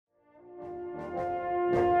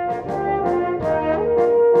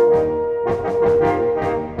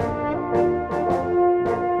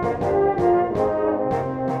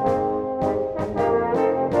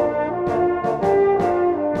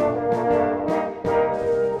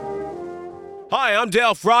Hi, I'm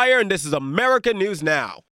Dale Fryer, and this is American News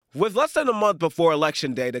Now. With less than a month before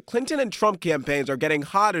Election Day, the Clinton and Trump campaigns are getting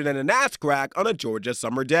hotter than an ass crack on a Georgia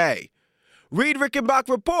summer day. Read Rickenbach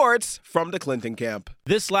reports from the Clinton camp.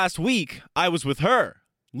 This last week, I was with her.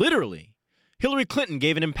 Literally. Hillary Clinton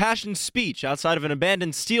gave an impassioned speech outside of an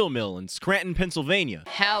abandoned steel mill in Scranton, Pennsylvania.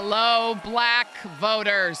 Hello, black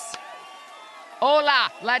voters.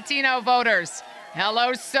 Hola, Latino voters.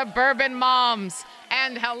 Hello, suburban moms.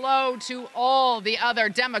 And hello to all the other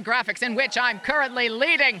demographics in which I'm currently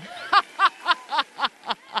leading.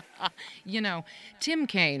 You know, Tim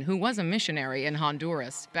Kaine, who was a missionary in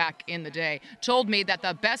Honduras back in the day, told me that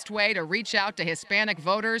the best way to reach out to Hispanic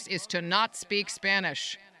voters is to not speak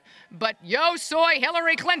Spanish. But yo soy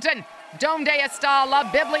Hillary Clinton, donde está la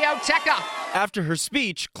biblioteca? After her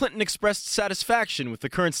speech, Clinton expressed satisfaction with the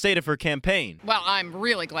current state of her campaign. Well, I'm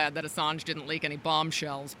really glad that Assange didn't leak any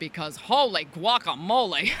bombshells because holy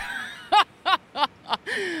guacamole.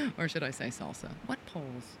 Or should I say salsa? What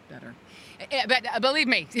polls better? But believe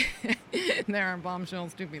me, there are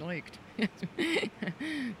bombshells to be leaked.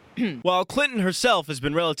 While Clinton herself has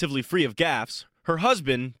been relatively free of gaffes, her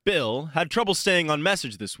husband, Bill, had trouble staying on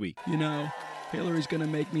message this week. You know, Hillary's gonna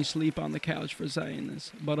make me sleep on the couch for saying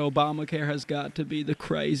this, but Obamacare has got to be the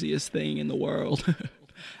craziest thing in the world.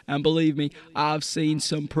 And believe me, I've seen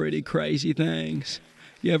some pretty crazy things.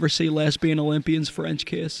 You ever see lesbian Olympians French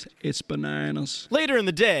kiss? It's bananas. Later in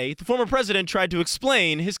the day, the former president tried to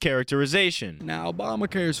explain his characterization. Now,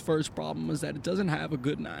 Obamacare's first problem is that it doesn't have a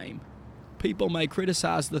good name. People may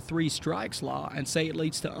criticize the three strikes law and say it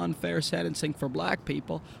leads to unfair sentencing for black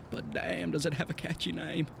people, but damn, does it have a catchy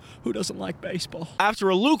name. Who doesn't like baseball? After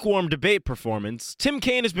a lukewarm debate performance, Tim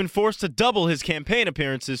Kaine has been forced to double his campaign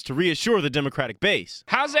appearances to reassure the Democratic base.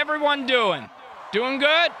 How's everyone doing? Doing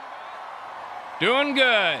good? Doing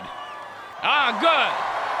good. Good.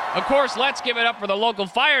 Of course, let's give it up for the local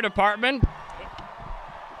fire department.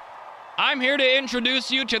 I'm here to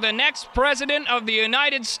introduce you to the next president of the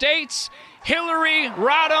United States, Hillary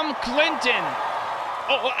Rodham Clinton.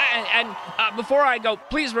 Oh, and before I go,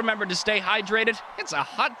 please remember to stay hydrated. It's a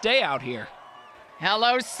hot day out here.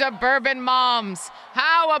 Hello, suburban moms.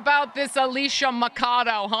 How about this Alicia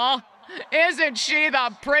Mercado, huh? Isn't she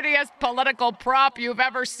the prettiest political prop you've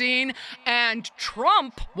ever seen? And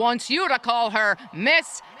Trump wants you to call her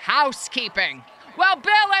Miss Housekeeping. Well,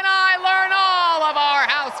 Bill and I learn all of our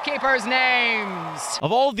housekeepers' names.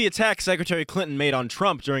 Of all of the attacks Secretary Clinton made on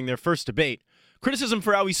Trump during their first debate, criticism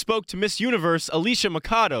for how he spoke to Miss Universe Alicia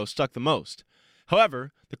Mercado stuck the most.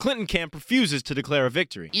 However, the Clinton camp refuses to declare a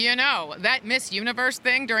victory. You know, that Miss Universe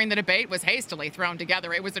thing during the debate was hastily thrown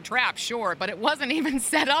together. It was a trap, sure, but it wasn't even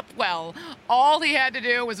set up well. All he had to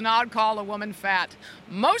do was not call a woman fat.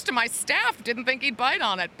 Most of my staff didn't think he'd bite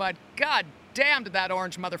on it, but god damn did that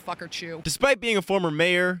orange motherfucker chew. Despite being a former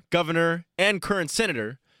mayor, governor, and current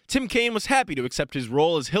senator, Tim Kaine was happy to accept his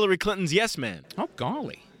role as Hillary Clinton's yes man. Oh,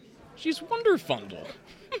 golly. She's wonderfundle.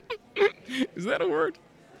 Is that a word?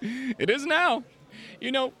 It is now.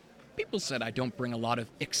 You know, people said I don't bring a lot of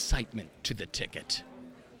excitement to the ticket.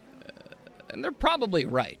 And they're probably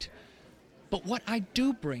right. But what I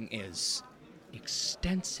do bring is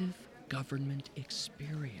extensive government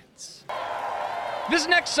experience. This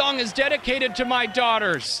next song is dedicated to my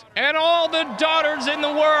daughters and all the daughters in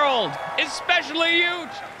the world, especially you,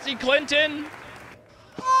 Chelsea Clinton.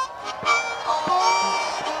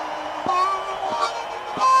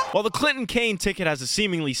 While the Clinton-Kaine ticket has a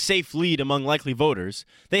seemingly safe lead among likely voters,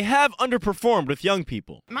 they have underperformed with young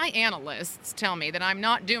people. My analysts tell me that I'm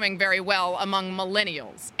not doing very well among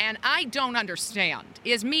millennials, and I don't understand.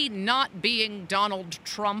 Is me not being Donald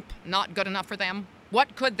Trump not good enough for them?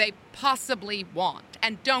 What could they possibly want?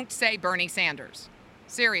 And don't say Bernie Sanders.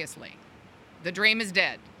 Seriously, the dream is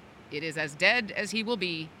dead. It is as dead as he will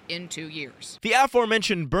be in 2 years. The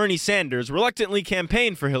aforementioned Bernie Sanders reluctantly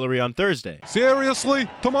campaigned for Hillary on Thursday. Seriously?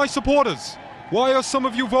 To my supporters, why are some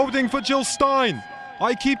of you voting for Jill Stein?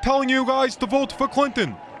 I keep telling you guys to vote for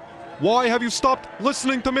Clinton. Why have you stopped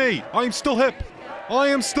listening to me? I'm still hip. I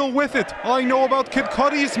am still with it. I know about Kid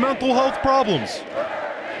Cudi's mental health problems.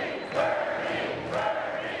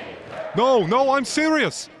 No, I'm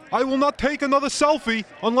serious. I will not take another selfie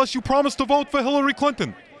unless you promise to vote for Hillary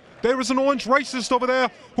Clinton. There is an orange racist over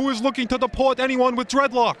there who is looking to deport anyone with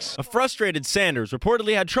dreadlocks. A frustrated Sanders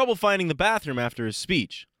reportedly had trouble finding the bathroom after his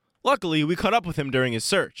speech. Luckily, we caught up with him during his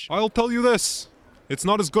search. I'll tell you this. It's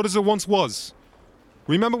not as good as it once was.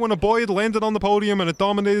 Remember when a Boyd landed on the podium and it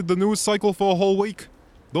dominated the news cycle for a whole week?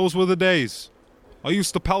 Those were the days. I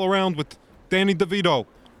used to pal around with Danny DeVito,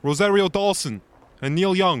 Rosario Dawson, and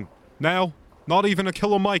Neil Young. Now, Not even a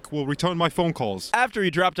killer Mike will return my phone calls. After he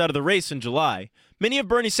dropped out of the race in July, many of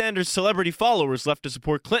Bernie Sanders' celebrity followers left to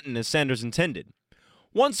support Clinton as Sanders intended.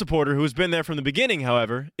 One supporter who has been there from the beginning,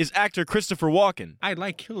 however, is actor Christopher Walken. I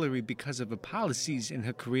like Hillary because of her policies in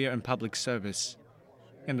her career in public service.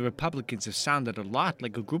 And the Republicans have sounded a lot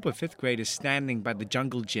like a group of fifth graders standing by the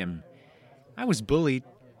jungle gym. I was bullied.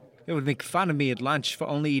 They would make fun of me at lunch for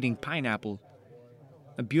only eating pineapple,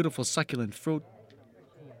 a beautiful succulent fruit.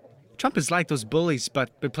 Trump is like those bullies, but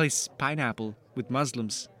replace pineapple with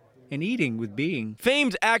Muslims and eating with being.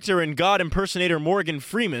 Famed actor and God impersonator Morgan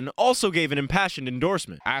Freeman also gave an impassioned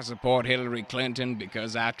endorsement. I support Hillary Clinton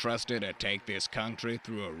because I trust her to take this country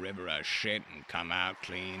through a river of shit and come out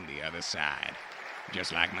clean the other side.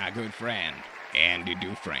 Just like my good friend, Andy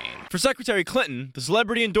Dufresne. For Secretary Clinton, the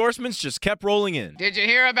celebrity endorsements just kept rolling in. Did you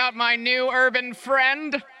hear about my new urban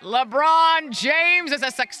friend? LeBron James is a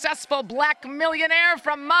successful black millionaire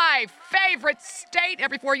from my favorite state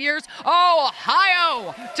every 4 years,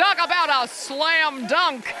 Ohio. Talk about a slam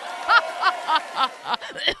dunk.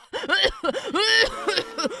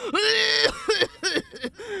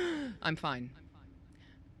 I'm fine.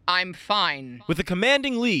 I'm fine. With a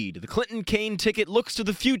commanding lead, the Clinton-Kaine ticket looks to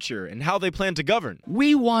the future and how they plan to govern.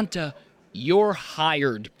 We want a "you're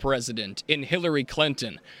hired" president in Hillary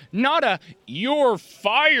Clinton, not a "you're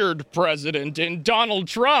fired" president in Donald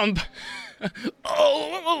Trump.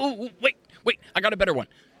 Wait, I got a better one.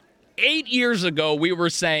 8 years ago, we were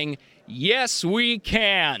saying, yes, we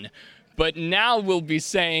can. But now we'll be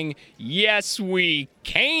saying, yes, we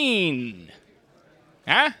can.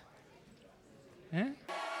 Huh?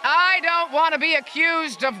 I don't want to be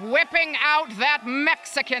accused of whipping out that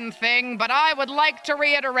Mexican thing, but I would like to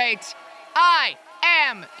reiterate, I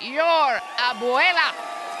am your abuela.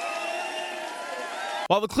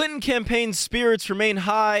 While the Clinton campaign's spirits remain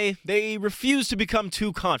high, they refuse to become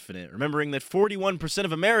too confident, remembering that 41%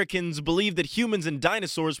 of Americans believe that humans and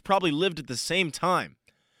dinosaurs probably lived at the same time.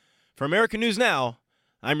 For American News Now,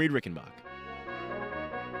 I'm Reed Rickenbach.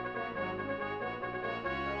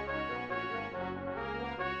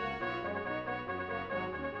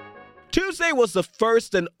 Tuesday was the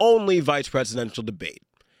first and only vice presidential debate.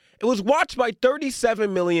 It was watched by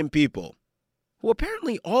 37 million people, who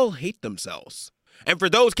apparently all hate themselves. And for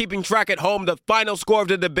those keeping track at home, the final score of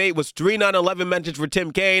the debate was 3 9/11 mentions for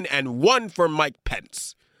Tim Kaine and 1 for Mike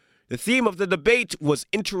Pence. The theme of the debate was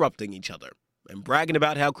interrupting each other and bragging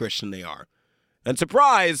about how Christian they are. And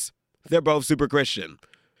surprise, they're both super Christian.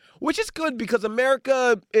 Which is good because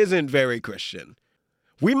America isn't very Christian.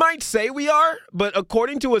 We might say we are, but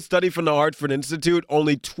according to a study from the Hartford Institute,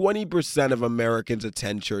 only 20% of Americans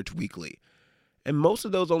attend church weekly. And most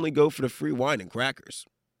of those only go for the free wine and crackers.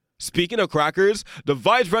 Speaking of crackers, the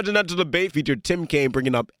vice presidential debate featured Tim Kaine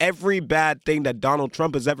bringing up every bad thing that Donald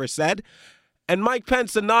Trump has ever said, and Mike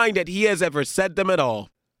Pence denying that he has ever said them at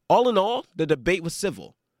all. All in all, the debate was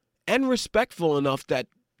civil and respectful enough that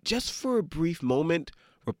just for a brief moment,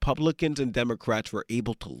 Republicans and Democrats were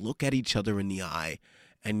able to look at each other in the eye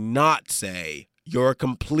and not say, "You're a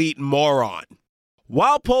complete moron."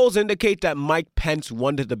 While polls indicate that Mike Pence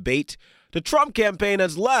won the debate, the Trump campaign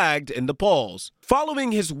has lagged in the polls,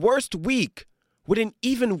 following his worst week with an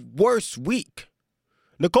even worse week.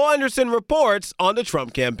 Nicole Anderson reports on the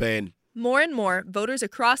Trump campaign. More and more voters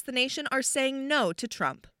across the nation are saying no to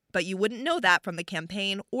Trump, but you wouldn't know that from the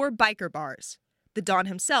campaign or biker bars. The Don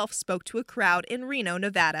himself spoke to a crowd in Reno,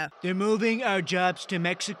 Nevada. They're moving our jobs to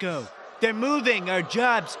Mexico. They're moving our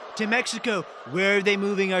jobs to Mexico. Where are they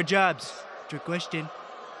moving our jobs? Trick question.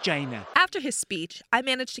 China. After his speech, I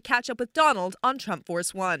managed to catch up with Donald on Trump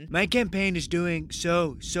Force One. My campaign is doing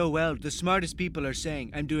so well. The smartest people are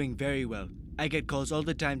saying I'm doing very well. I get calls all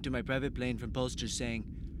the time to my private plane from pollsters saying,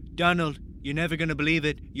 "Donald, you're never gonna believe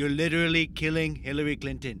it. You're literally killing Hillary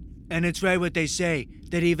Clinton." And it's right what they say,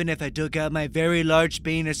 that even if I took out my very large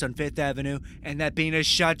penis on Fifth Avenue and that penis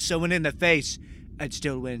shot someone in the face, I'd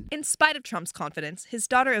still win. In spite of Trump's confidence, his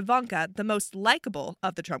daughter Ivanka, the most likable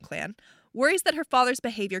of the Trump clan, worries that her father's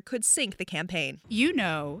behavior could sink the campaign. You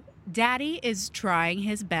know, Daddy is trying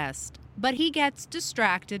his best, but he gets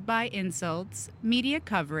distracted by insults, media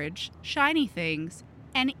coverage, shiny things,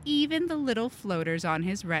 and even the little floaters on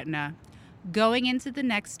his retina. Going into the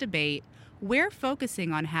next debate, we're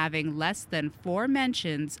focusing on having less than 4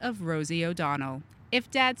 mentions of Rosie O'Donnell. If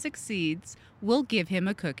Dad succeeds, we'll give him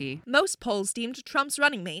a cookie. Most polls deemed Trump's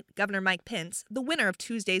running mate, Governor Mike Pence, the winner of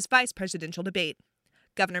Tuesday's vice presidential debate.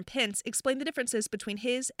 Governor Pence explained the differences between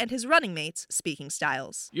his and his running mate's speaking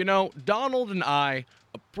styles. You know, Donald and I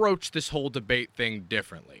approach this whole debate thing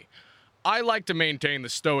differently. I like to maintain the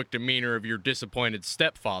stoic demeanor of your disappointed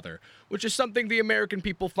stepfather, which is something the American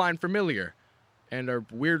people find familiar. and are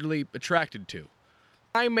weirdly attracted to.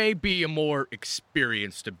 I may be a more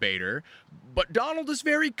experienced debater, but Donald is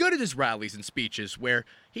very good at his rallies and speeches where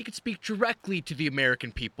he can speak directly to the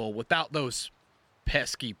American people without those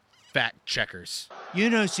pesky fact checkers. You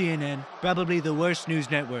know CNN, probably the worst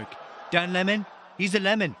news network. Don Lemon, he's a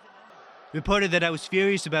lemon. Reported that I was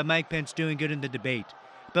furious about Mike Pence doing good in the debate.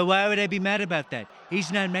 But why would I be mad about that?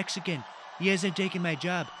 He's not Mexican. He hasn't taken my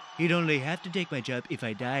job. He'd only have to take my job if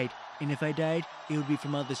I died. And if I died, it would be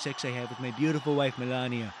from all the sex I have with my beautiful wife,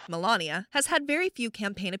 Melania. Melania has had very few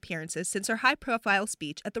campaign appearances since her high-profile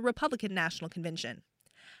speech at the Republican National Convention.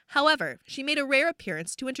 However, she made a rare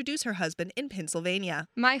appearance to introduce her husband in Pennsylvania.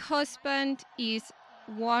 My husband is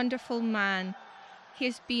a wonderful man.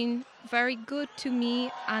 He's been very good to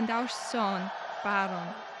me and our son, Baron.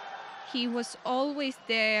 He was always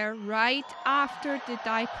there right after the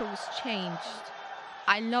diaper was changed.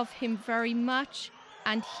 I love him very much,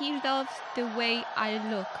 and he loves the way I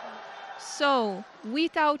look. So,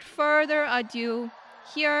 without further ado,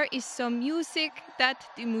 here is some music that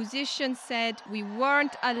the musician said we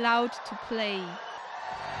weren't allowed to play.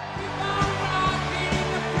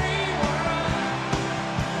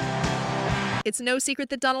 It's no secret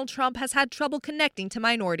that Donald Trump has had trouble connecting to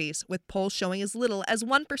minorities, with polls showing as little as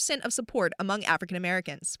 1% of support among African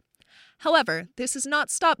Americans. However, this has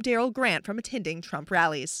not stopped Daryl Grant from attending Trump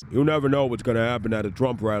rallies. You never know what's going to happen at a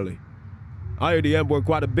Trump rally. I hear the N-word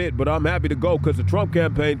quite a bit, but I'm happy to go because the Trump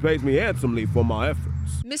campaign pays me handsomely for my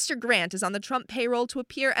efforts. Mr. Grant is on the Trump payroll to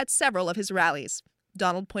appear at several of his rallies.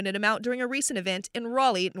 Donald pointed him out during a recent event in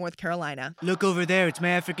Raleigh, North Carolina. Look over there, it's my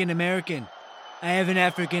African American. I have an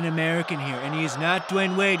African American here, and he is not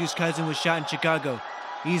Dwayne Wade, whose cousin was shot in Chicago.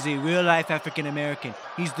 He's a real-life African American.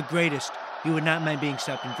 He's the greatest. He would not mind being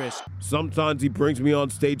stopped and frisked. Sometimes he brings me on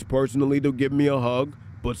stage personally to give me a hug,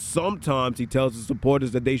 but sometimes he tells his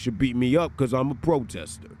supporters that they should beat me up because I'm a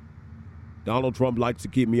protester. Donald Trump likes to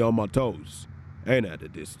keep me on my toes and at a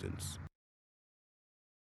distance.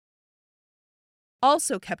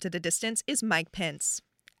 Also kept at a distance is Mike Pence.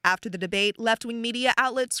 After the debate, left-wing media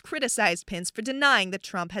outlets criticized Pence for denying that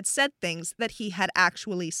Trump had said things that he had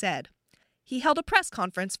actually said. He held a press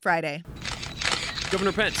conference Friday.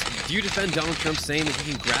 Governor Pence, do you defend Donald Trump saying that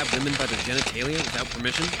he can grab women by their genitalia without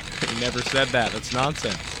permission? He never said that. That's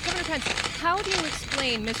nonsense. Governor Pence, how do you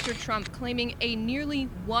explain Mr. Trump claiming a nearly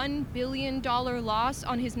 $1 billion loss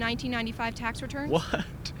on his 1995 tax return? What?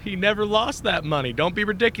 He never lost that money. Don't be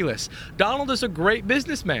ridiculous. Donald is a great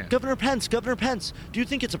businessman. Governor Pence, do you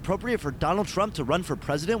think it's appropriate for Donald Trump to run for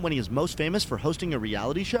president when he is most famous for hosting a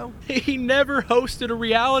reality show? He never hosted a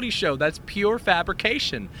reality show. That's pure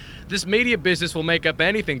fabrication. This media business will make up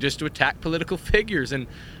anything just to attack political figures, and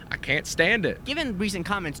I can't stand it. Given recent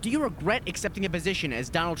comments, do you regret accepting a position as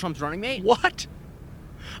Donald Trump's running mate? What?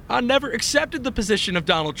 I never accepted the position of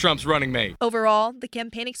Donald Trump's running mate. Overall, the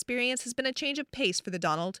campaign experience has been a change of pace for the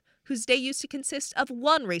Donald, whose day used to consist of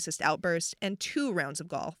one racist outburst and 2 rounds of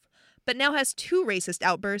golf, but now has 2 racist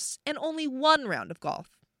outbursts and only 1 round of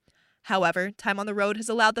golf. However, time on the road has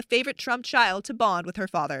allowed the favorite Trump child to bond with her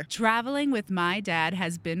father. Traveling with my dad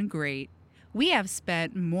has been great. We have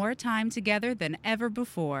spent more time together than ever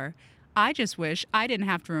before. I just wish I didn't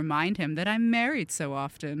have to remind him that I'm married so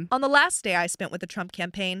often. On the last day I spent with the Trump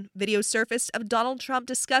campaign, videos surfaced of Donald Trump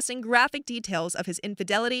discussing graphic details of his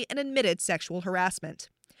infidelity and admitted sexual harassment.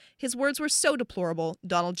 His words were so deplorable,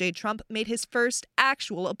 Donald J. Trump made his first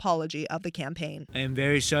actual apology of the campaign. I am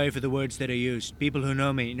very sorry for the words that I used. People who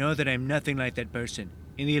know me know that I am nothing like that person.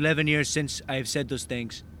 In the 11 years since I have said those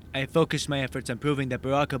things, I have focused my efforts on proving that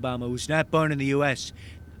Barack Obama was not born in the U.S.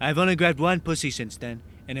 I've only grabbed 1 pussy since then,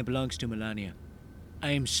 and it belongs to Melania.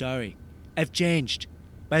 I am sorry. I've changed.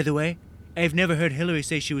 By the way, I've never heard Hillary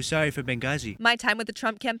say she was sorry for Benghazi. My time with the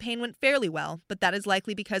Trump campaign went fairly well, but that is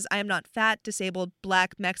likely because I am not fat, disabled,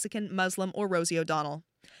 black, Mexican, Muslim, or Rosie O'Donnell.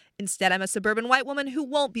 Instead, I'm a suburban white woman who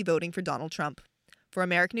won't be voting for Donald Trump. For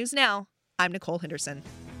American News Now, I'm Nicole Henderson.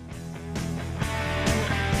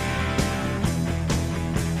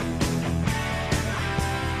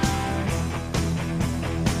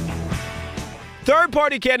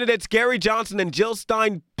 Third-party candidates Gary Johnson and Jill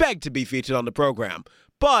Stein begged to be featured on the program.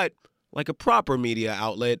 But, like a proper media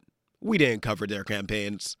outlet, we didn't cover their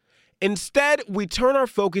campaigns. Instead, we turn our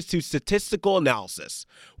focus to statistical analysis,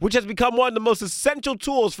 which has become one of the most essential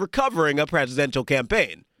tools for covering a presidential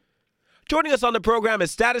campaign. Joining us on the program is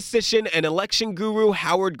statistician and election guru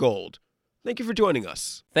Howard Gold. Thank you for joining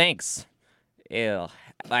us. Thanks. Ew.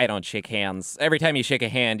 I don't shake hands. Every time you shake a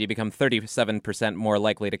hand, you become 37% more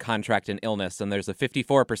likely to contract an illness, and there's a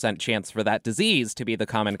 54% chance for that disease to be the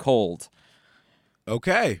common cold.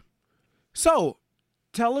 Okay. So,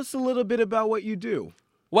 tell us a little bit about what you do.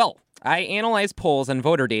 Well, I analyze polls and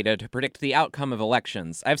voter data to predict the outcome of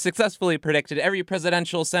elections. I've successfully predicted every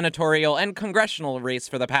presidential, senatorial, and congressional race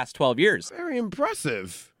for the past 12 years. Very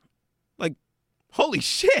impressive. Like, holy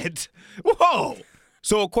shit. Whoa.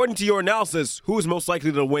 So according to your analysis, who is most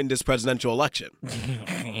likely to win this presidential election?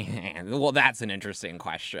 Well, that's an interesting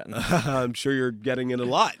question. I'm sure you're getting it a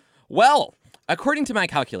lot. Well, according to my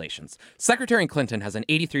calculations, Secretary Clinton has an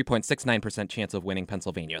 83.69% chance of winning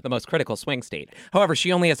Pennsylvania, the most critical swing state. However,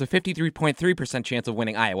 she only has a 53.3% chance of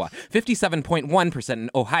winning Iowa, 57.1% in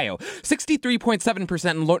Ohio,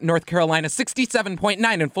 63.7% in North Carolina,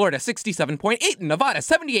 67.9% in Florida, 67.8% in Nevada,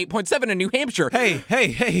 78.7% in New Hampshire.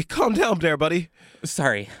 Hey, calm down there, buddy.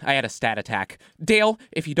 Sorry, I had a stat attack. Dale,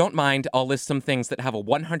 if you don't mind, I'll list some things that have a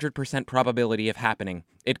 100% probability of happening.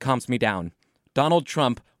 It calms me down. Donald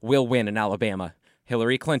Trump will win in Alabama.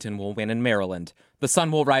 Hillary Clinton will win in Maryland. The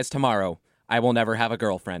sun will rise tomorrow. I will never have a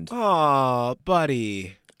girlfriend. Aw,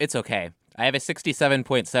 buddy. It's okay. I have a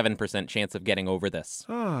 67.7% chance of getting over this.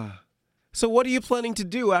 So what are you planning to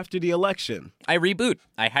do after the election? I reboot.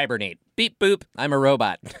 I hibernate. Beep boop. I'm a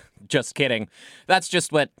robot. Just kidding. That's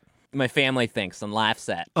just what my family thinks and laughs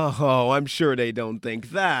at. Oh, I'm sure they don't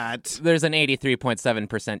think that. There's an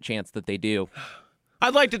 83.7% chance that they do.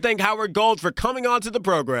 I'd like to thank Howard Gold for coming on to the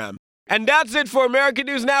program. And that's it for American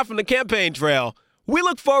News Now from the campaign trail. We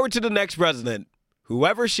look forward to the next president,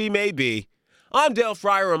 whoever she may be. I'm Dale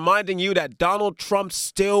Fryer reminding you that Donald Trump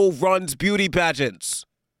still runs beauty pageants.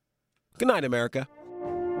 Good night, America.